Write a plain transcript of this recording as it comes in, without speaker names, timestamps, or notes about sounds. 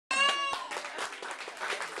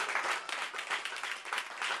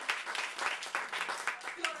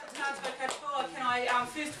katoa, can I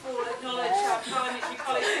first of all acknowledge parliamentary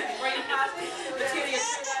colleagues from the Green Party, Materia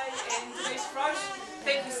Ture and Denise Roche.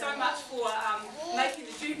 Thank you so much for making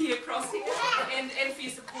the journey across here and for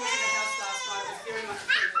your support in the House last night. It was very much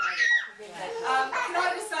appreciated. Can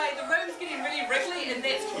I just say, the room's getting really wriggly and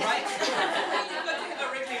that's great. It's good to have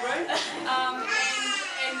a wriggly room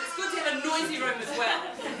and it's good to have a noisy room as well.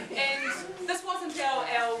 And this wasn't our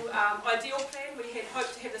ideal plan. We had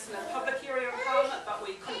hoped to have this in a public area of Parliament, but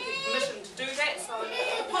we couldn't get permission to do that, so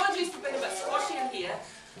apologies for being a bit squashy in here.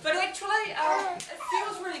 But actually, it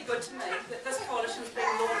feels really good to me that this coalition's been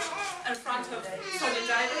launched in front of Sonia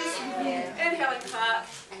Davies and Helen Clark,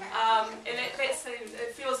 and it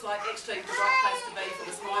feels like actually the right place to be for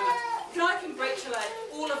this moment. Can I congratulate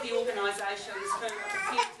all of the organisations who are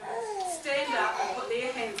prepared to stand up and put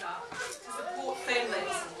their hands up to support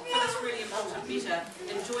families for this really important measure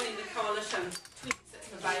and joining the coalition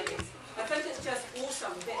 26 for Babies. I think it's just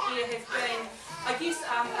awesome that there has been, I guess,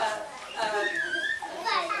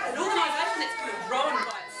 an organisation that's kind of grown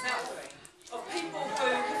by itself, of people who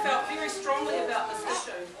have felt very strongly about this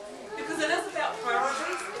issue, because it is about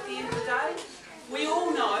priorities at the end of the day. We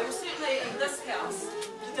all know, certainly in this House,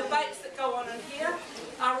 the debates that go on in here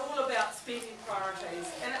are all about spending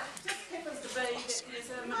priorities, and it just happens to be that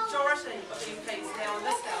there's a majority of MPs now in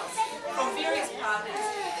this House from various parties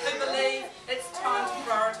who believe it's time to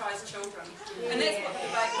prioritise children, and that's what the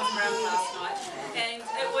debate was around last night, and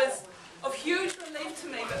it was of huge relief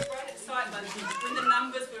to me, but great excitement when the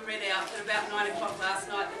numbers were read out at about 9 o'clock last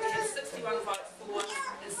night that we had 61 votes for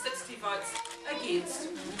and 60 votes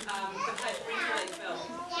against the paid parental leave bill.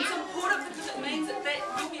 It's important because it means that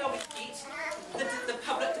you'll be able to get the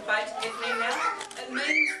public debate happening now. It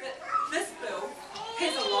means that this bill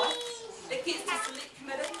has a life, it gets to select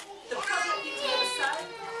committee, the public gets to have a say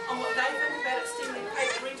on what they think about extending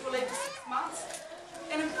paid parental leave to 6 months.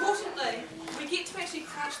 And importantly, we get to actually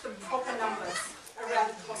crunch the proper numbers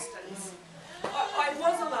around the costings. I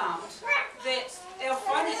was alarmed that our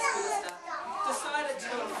finance minister decided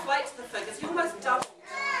to inflate the figures. He almost doubled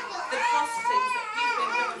the costings that you've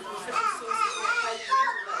been given from official sources for paid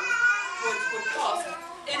parental leave would cost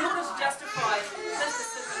in order to justify this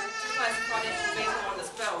decision to place a financial veto on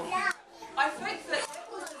this bill. I think that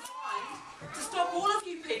was designed to stop all of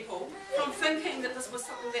you people from thinking that this was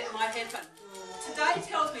something that might happen. Today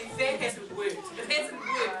tells me that hasn't worked. It hasn't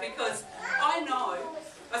worked because I know,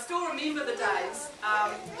 I still remember the days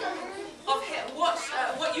of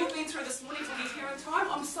what you've been through this morning to get here in time.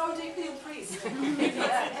 I'm so deeply impressed.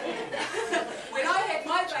 When I had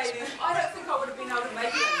my babies, I don't think I would have been able to make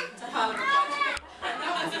it to Parliament by today. No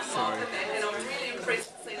one's involved in that, and I'm really impressed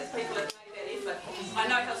to see that people have made that effort. I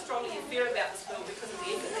know how strongly you feel about this bill because of the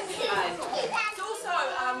effort that you've made. It also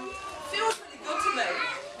feels really good to me.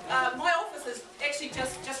 My office is actually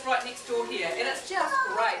just right next door here, and it's just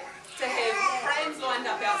great to have prams lined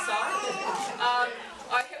up outside.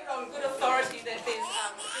 I have it on good authority that there's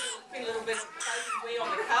been a little bit of baby wee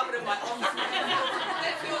on the carpet in my office.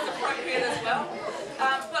 That feels appropriate as well.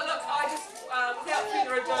 But look, I just, without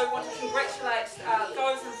further ado, want to congratulate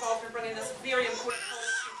those involved in bringing this very important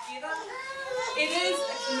coalition together. It is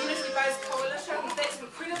a community-based coalition. That's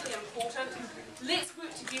incredibly important. Let's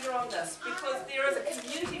work together on this because there is a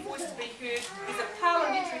community voice to be heard. There's a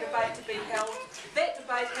parliamentary debate to be held. That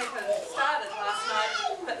debate started last night,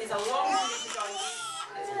 but there's a long journey to go.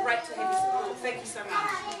 It's great to have your support. Thank you so much.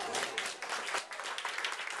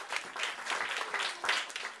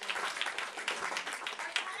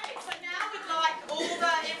 Okay, so now we'd like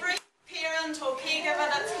every parent or caregiver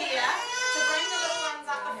that's here to bring the little ones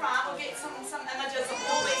up the front. We'll get some images of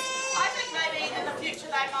all these. I think maybe in the future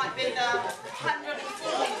they might be the 140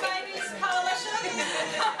 Babies Coalition.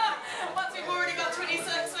 Once we've already got 26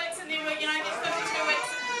 weeks and then we get 52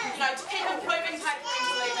 weeks, to keep improving paid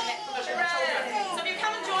parental leave and that provision for children. So if you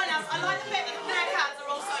come and join us, I like the fact that the prayer cards are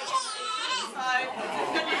also so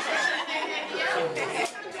good nutrition and here. Come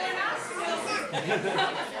and join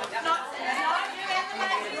us.